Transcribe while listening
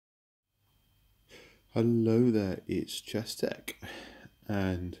Hello there, it's Chess Tech,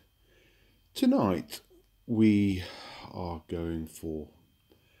 and tonight we are going for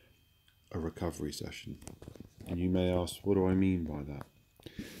a recovery session. And you may ask, what do I mean by that?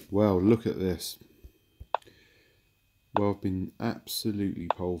 Well, look at this. Well, I've been absolutely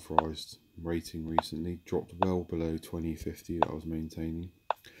pulverised rating recently, dropped well below 2050 that I was maintaining.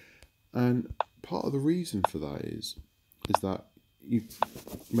 And part of the reason for that is that you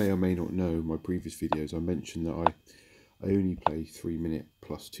may or may not know my previous videos. I mentioned that I only play 3-minute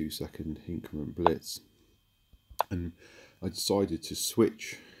plus 2-second increment blitz, and I decided to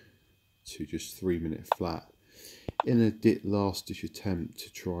switch to just 3-minute flat in a last ditch attempt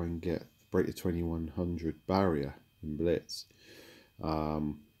to try and break the 2100 barrier in blitz,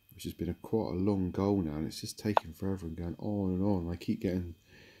 which has been quite a long goal now, and it's just taking forever and going on and on. I keep getting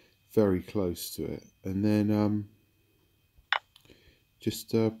very close to it, and then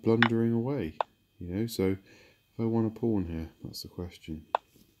just blundering away, so if I want a pawn here, that's the question.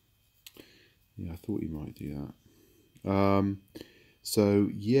 Yeah, I thought you might do that. So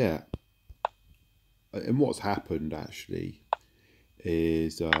yeah, and what's happened actually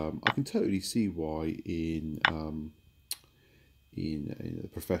is I can totally see why in the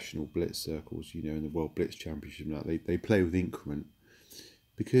professional blitz circles, in the World Blitz Championship, they play with increment,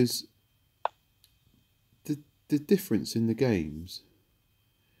 because the difference in the games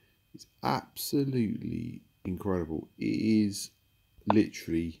is absolutely incredible. It is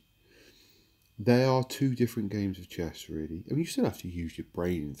literally, they are two different games of chess, really. I mean, you still have to use your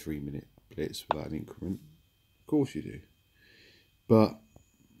brain in 3-minute blitz without an increment. Of course you do. But,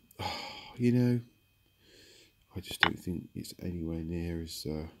 I just don't think it's anywhere near as,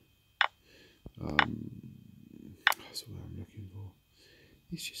 that's what I'm looking for.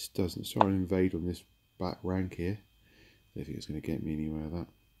 It just doesn't. Sorry to invade on this back rank here. I don't think it's going to get me anywhere with that.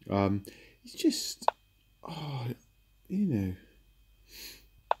 It's just,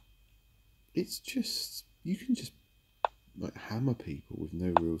 it's just, you can just like hammer people with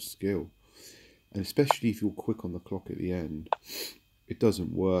no real skill, and especially if you're quick on the clock at the end, it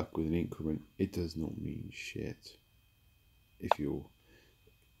doesn't work with an increment. It does not mean shit if you're,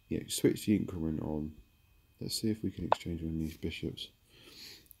 switch the increment on. Let's see if we can exchange one of these bishops.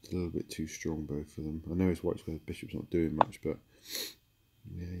 It's a little bit too strong, both of them. I know his white square bishop's not doing much, but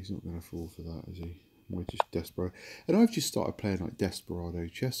yeah, he's not going to fall for that, is he? We're just desperate. And I've just started playing like desperado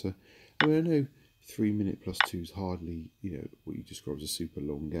chess. I mean, I know 3-minute plus 2 is hardly, what you describe as a super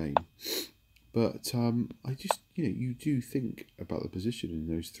long game. But I just, you do think about the position in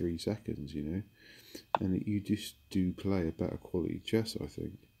those 3 seconds, and that you just do play a better quality chess, I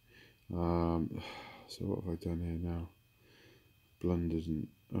think. So what have I done here now? Blundered and,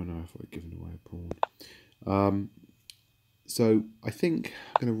 oh no, I've given away a pawn. So I think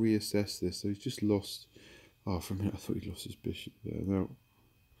I'm going to reassess this. So he's just lost. Oh, for a minute I thought he'd lost his bishop there. Now,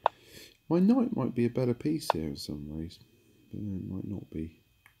 my knight might be a better piece here in some ways, but then it might not be.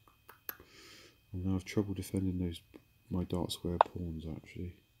 I now have trouble defending my dark square pawns,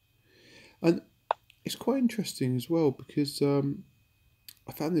 actually. And it's quite interesting as well, because I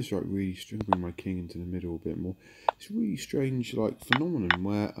found this really strange, bring my king into the middle a bit more. It's a really strange phenomenon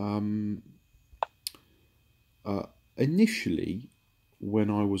where initially, when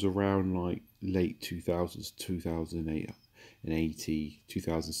I was around late 2000s, 2008 and 80,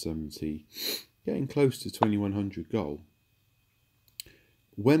 2070, getting close to 2100 goal,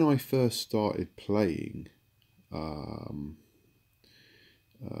 when I first started playing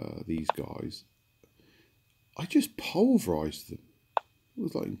these guys, I just pulverised them. It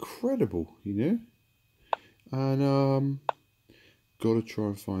was incredible, and got to try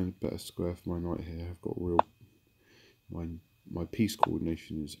and find a better square for my knight here. I've got my piece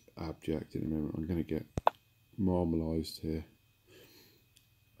coordination is abject at the moment. I'm going to get marmalised here.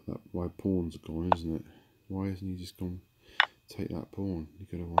 My pawn's gone, isn't it? Why hasn't he just gone take that pawn?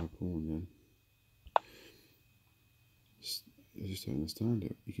 You're going to want a pawn then. I just don't understand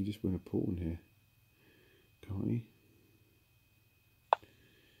it. You can just win a pawn here, can't you?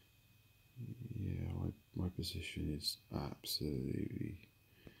 Yeah, my position is absolutely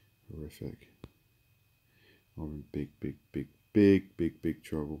horrific. I'm in big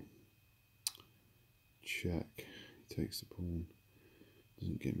trouble. Check. He takes the pawn.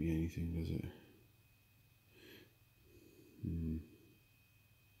 Doesn't get me anything, does it?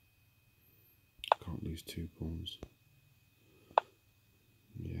 Can't lose 2 pawns.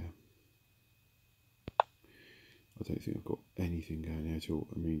 Yeah. I don't think I've got anything going here at all.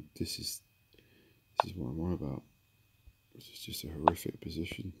 I mean, this is what I'm on about. This is just a horrific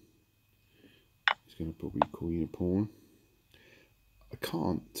position. He's going to probably queen a pawn. I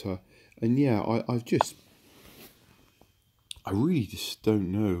can't. And yeah, I really just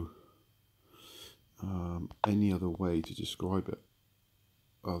don't know any other way to describe it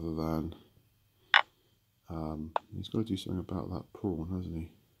other than he's got to do something about that pawn, hasn't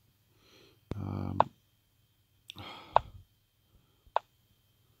he?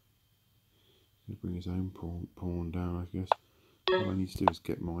 He'll bring his own pawn down, I guess. All I need to do is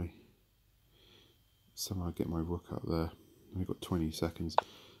somehow get my rook up there. I've got 20 seconds.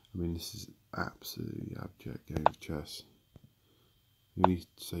 I mean, this is absolutely abject game of chess. The only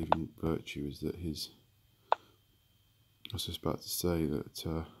saving virtue is that I was just about to say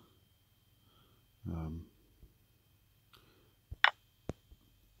that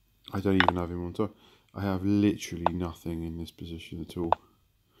I don't even have him on top. I have literally nothing in this position at all.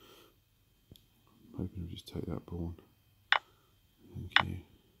 I'm hoping he'll just take that pawn. Thank you.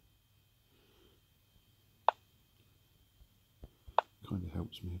 Kind of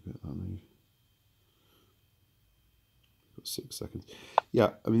helps me a bit, that move. Got 6 seconds.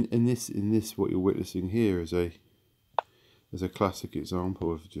 Yeah, I mean, in this, what you're witnessing here is a classic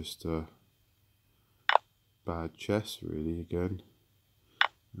example of just bad chess, really. Again,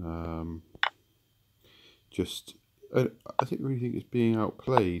 I really think it's being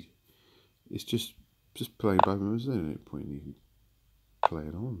outplayed. It's just playing bad moves. There's no point in even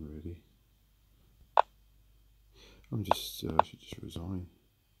playing on, really. I should just resign.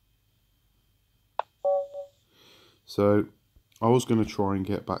 So I was going to try and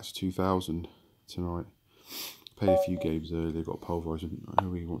get back to 2000 tonight. Played a few games earlier, got pulverised, and I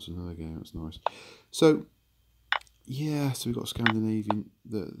really wants another game. That's nice. So yeah, so we got Scandinavian.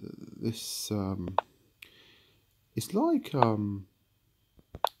 This it's like kind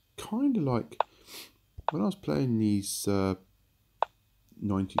of like when I was playing these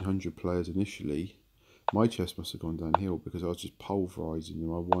 1900 players initially. My chess must have gone downhill because I was just pulverising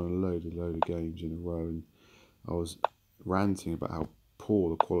them. I won a load of games in a row, and I was ranting about how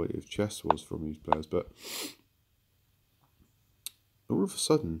poor the quality of chess was from these players. But all of a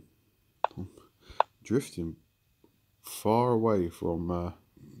sudden, I'm drifting far away from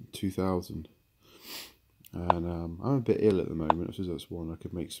 2000. And I'm a bit ill at the moment. I suppose that's one I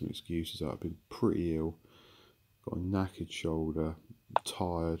could make some excuses out. I've been pretty ill. Got a knackered shoulder. I'm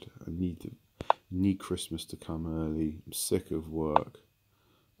tired. I need Christmas to come early. I'm sick of work.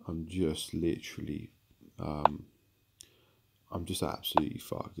 I'm just literally, I'm just absolutely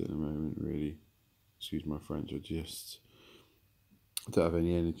fucked at the moment, really. Excuse my French. I don't have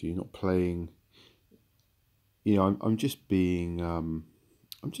any energy. Not playing. You know, I'm just being, I'm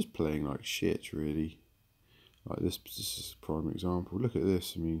just playing like shit, really. Like this is a prime example. Look at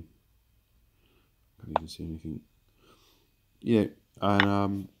this. I mean, I can't even see anything. Yeah,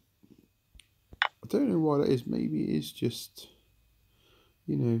 and I don't know why that is. Maybe it is just,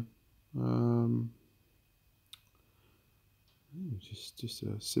 you know, just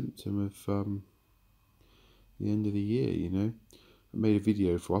a symptom of the end of the year. You know, I made a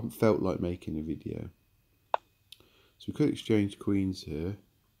video I haven't felt like making a video, so we could exchange queens here.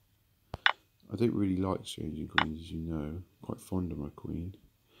 I don't really like exchanging queens, as you know. I'm quite fond of my queen.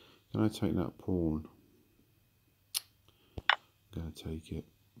 Can I take that pawn? I'm going to take it.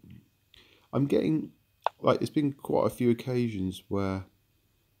 I'm getting, like, there's been quite a few occasions where,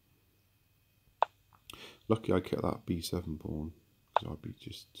 lucky I kept that b7 pawn, because I'd be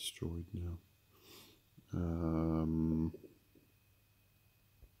just destroyed now.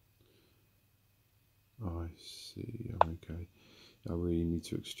 I see, okay. I really need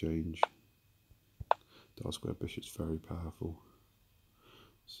to exchange. Dark square bishop's very powerful.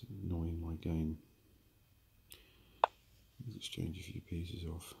 It's annoying my game. Let's exchange a few pieces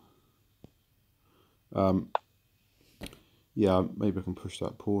off. Yeah, maybe I can push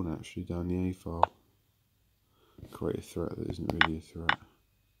that pawn actually down the A file. Create a threat that isn't really a threat.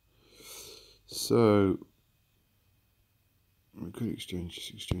 So we could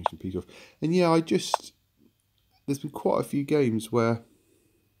exchange some pieces off. And yeah, there's been quite a few games where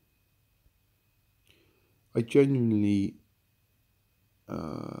I genuinely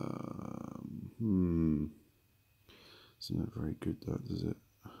isn't that very good, that, does it?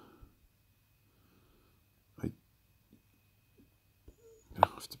 I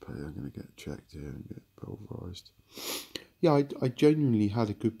have to play. I'm going to get checked here and get pulverised. Yeah, I genuinely had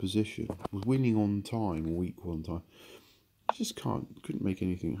a good position. Was winning on time, or equal on time. I just couldn't make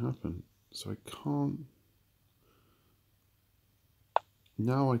anything happen. So I can't.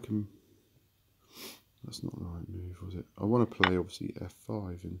 Now I can. That's not the right move, was it? I want to play obviously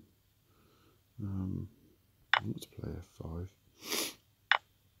f5 and I want to play f5.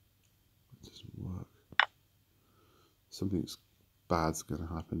 It doesn't work. Something's bad's going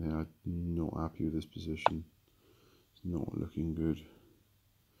to happen here. I'm not happy with this position. It's not looking good.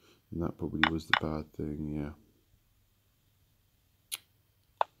 And that probably was the bad thing, yeah.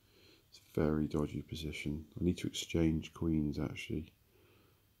 It's a very dodgy position. I need to exchange queens, actually.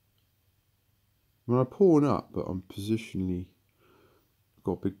 I mean, I pawn up, but I'm positionally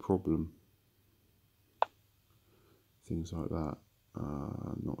got a big problem. Things like that.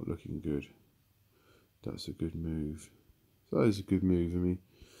 Not looking good. That's a good move. That is a good move. I mean,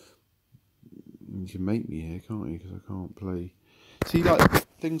 you can make me here, can't you? Because I can't play. See, like,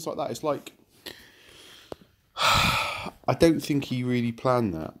 things like that. It's like, I don't think he really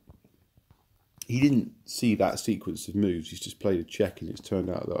planned that. He didn't see that sequence of moves. He's just played a check, and it's turned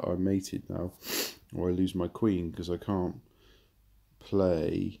out that I'm mated now, or I lose my queen because I can't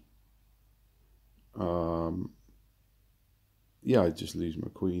play. Yeah, I just lose my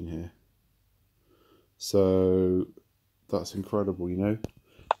queen here. So that's incredible, you know.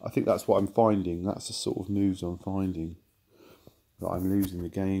 I think that's what I'm finding. That's the sort of moves I'm finding, that I'm losing the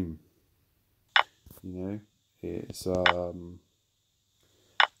game. You know, it's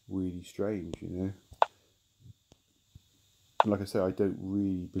really strange, you know. Like I say, I don't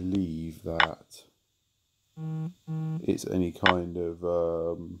really believe that it's any kind of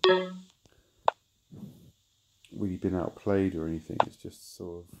really been outplayed or anything. It's just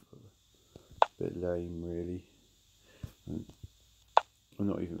sort of a bit lame, really. And I'm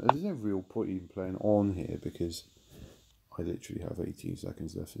not even. There's no real point even playing on here because I literally have 18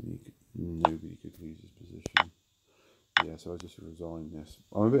 seconds left, and nobody could lose his position. Yeah, so I just resigned this.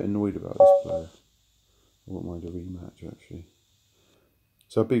 I'm a bit annoyed about this player. I won't mind a rematch, actually.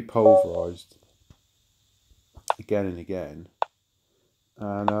 So I've been pulverised again and again,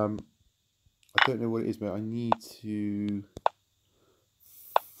 and I don't know what it is, but I need to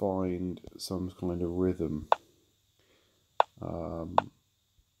find some kind of rhythm.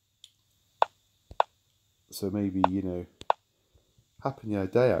 So maybe, you know, happened the other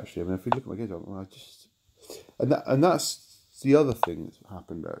day, actually. I mean, if we look at my games, I just, and that's the other thing that's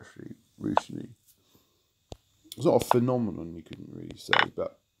happened actually recently. It's not a phenomenon, you couldn't really say,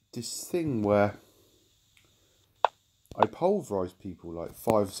 but this thing where I pulverise people like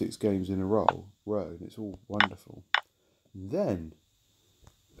 5 or 6 games in a row, and it's all wonderful. Then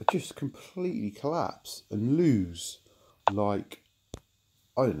I just completely collapse and lose, like,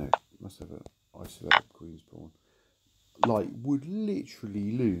 I don't know, must have an isolated queen's pawn. Like, would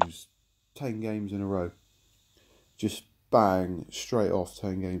literally lose 10 games in a row. Just bang, straight off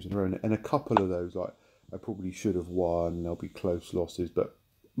 10 games in a row. And a couple of those, like, I probably should have won, there'll be close losses, but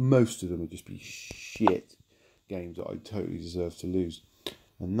most of them would just be shit games that I totally deserve to lose.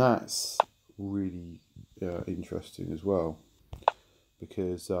 And that's really interesting as well,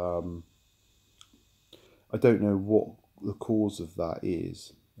 because I don't know what the cause of that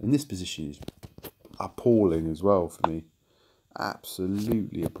is. And this position is appalling as well for me.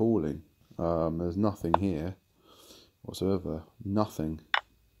 Absolutely appalling. There's nothing here whatsoever. Nothing.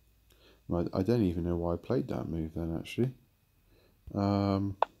 I don't even know why I played that move then, actually.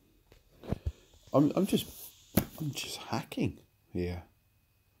 I'm just hacking here.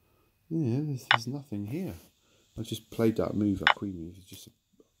 Yeah, there's nothing here. I just played that move, that queen move. It's just a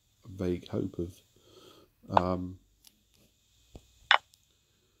vague hope of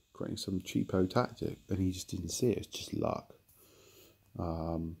creating some cheapo tactic, and he just didn't see it. It's just luck.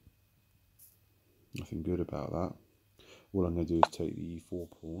 Nothing good about that. All I'm going to do is take the e4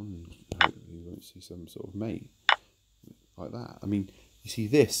 pawn and hope we won't see some sort of mate like that. I mean, you see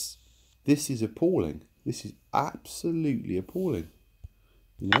this is appalling. This is absolutely appalling.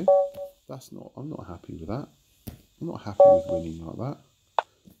 You know, I'm not happy with that. I'm not happy with winning like that.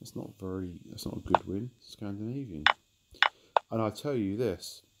 That's not a good win. Scandinavian. And I tell you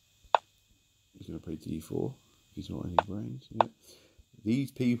this, he's going to play d4 if he's not any brains. Yeah.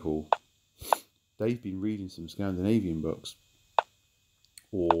 These people, they've been reading some Scandinavian books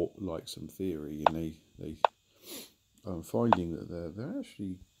or like some theory, and I'm finding that they're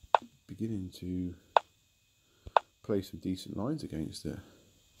actually beginning to play some decent lines against it.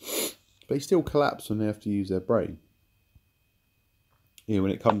 They still collapse when they have to use their brain. You know,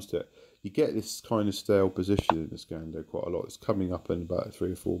 when it comes to it, you get this kind of stale position in the Scando quite a lot. It's coming up in about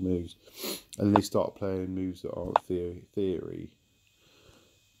 3 or 4 moves, and they start playing moves that aren't theory,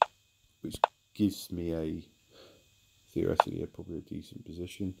 which gives me theoretically probably a decent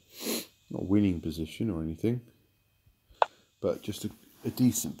position. Not a winning position or anything, but just a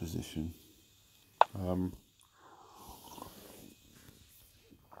decent position.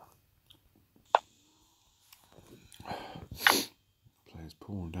 Play his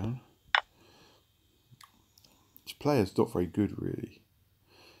pawn down. Just player's not very good, really.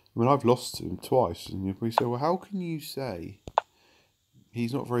 I mean, I've lost to him twice, and you probably say, well, how can you say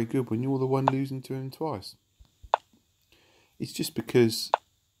he's not very good when you're the one losing to him twice? It's just because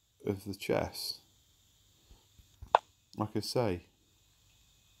of the chess. Like I say,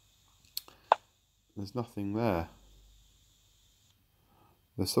 there's nothing there.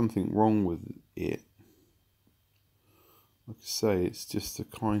 There's something wrong with it. Like I say, it's just a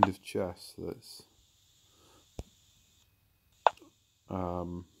kind of chess that's I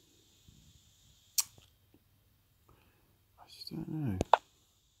just don't know.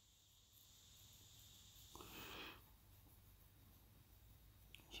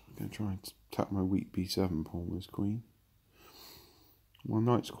 So I'm going to try and tap my weak b7 pawn with his queen. My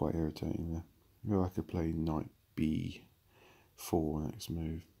knight's quite irritating there. I feel like I could play knight b4 next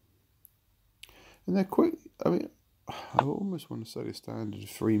move. And they're quick. I mean, I almost want to say the standard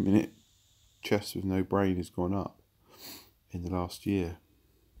 3-minute chess with no brain has gone up in the last year.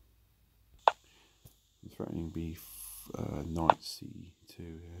 I'm threatening knight c2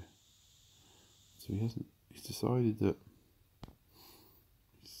 here. So he's decided that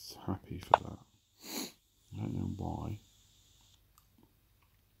he's happy for that. I don't know why.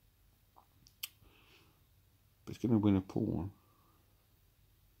 But he's going to win a pawn.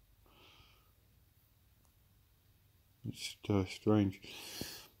 It's strange.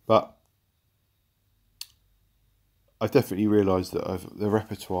 But I've definitely realised that the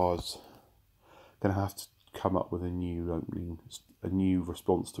repertoire's going to have to come up with a new opening, a new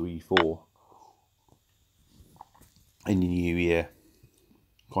response to e4 in the new year.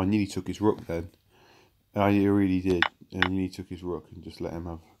 I nearly took his rook then. And I really did. And I nearly took his rook and just let him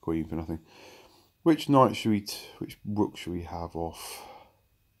have queen for nothing. Which knight should we, which rook should we have off?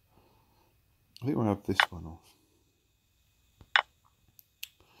 I think we'll have this one off.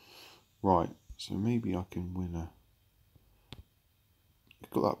 Right, so maybe I can win a... I've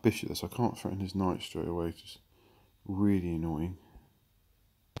got that bishop there, so I can't threaten his knight straight away, which is really annoying.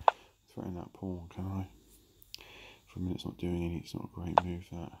 Threaten that pawn, can I? For a minute it's not doing any, it's not a great move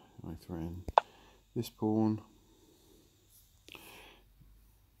that. I threaten this pawn.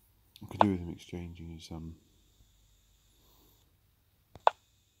 I could do with him exchanging his... I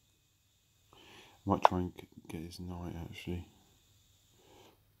might try and get his knight actually.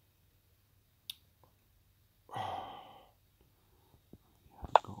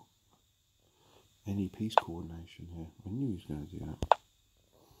 Any piece coordination here. I knew he was going to do that.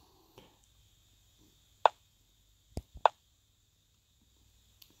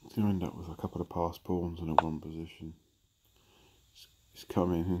 He's going to end up with a couple of passed pawns in a one position. It's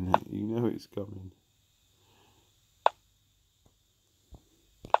coming, isn't it? You know it's coming.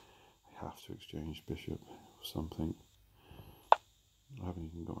 I have to exchange bishop or something. I haven't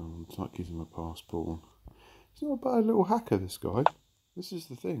even got him on. It's like giving him a passed pawn. He's not a bad little hacker, this guy. This is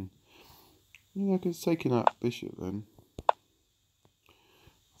the thing. You know, because taking that bishop then, I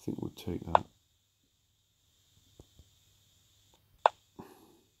think we'll take that.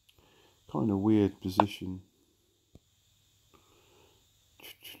 Kind of weird position.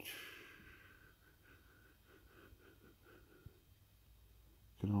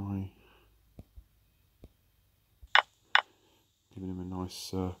 Can I... Giving him a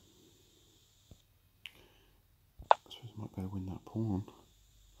nice... I suppose I might better win that pawn.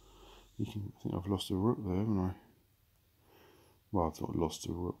 I think I've lost a rook there, haven't I? Well, I've not lost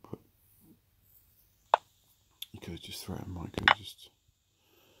a rook, but he could have just threatened, Mike could have just...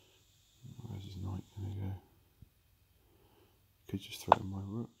 Where's his knight going to go? He could just threaten my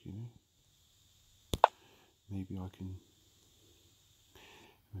rook, you know? Maybe I can...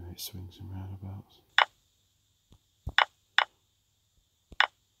 Maybe it swings and roundabouts.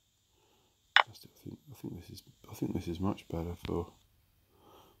 I think this is much better for...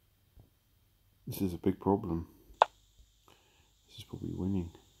 This is a big problem. This is probably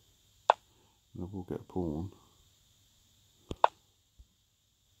winning. And I will get a pawn.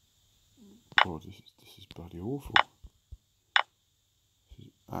 God, this is bloody awful. This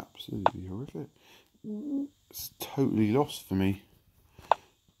is absolutely horrific. It's totally lost for me.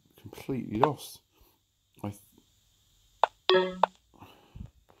 Completely lost.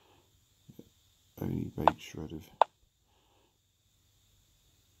 Only baked shred of...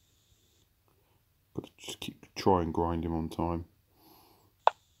 Got to just try and grind him on time.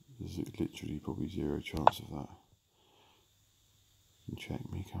 There's literally probably zero chance of that. You can check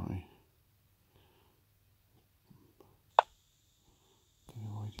me, can't you? Don't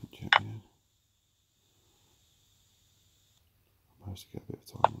know why he didn't check me then. I managed to get a bit of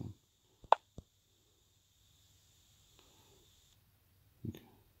time on him.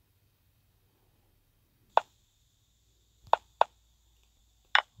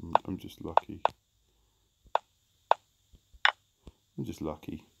 I'm just lucky. I'm just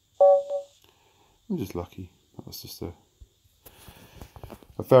lucky. I'm just lucky. That was just a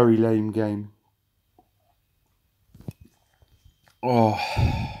very lame game. Oh,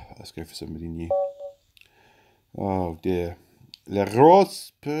 let's go for somebody new. Oh dear. Le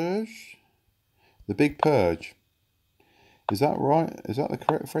Rose Purge? The Big Purge. Is that right? Is that the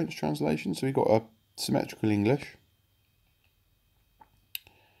correct French translation? So we got a symmetrical English.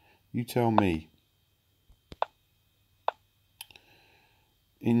 You tell me.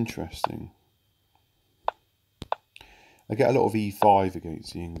 Interesting. I get a lot of E5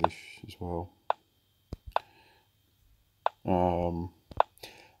 against the English as well. And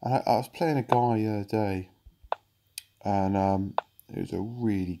I was playing a guy the other day, and it was a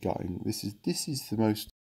really gutting. This is the most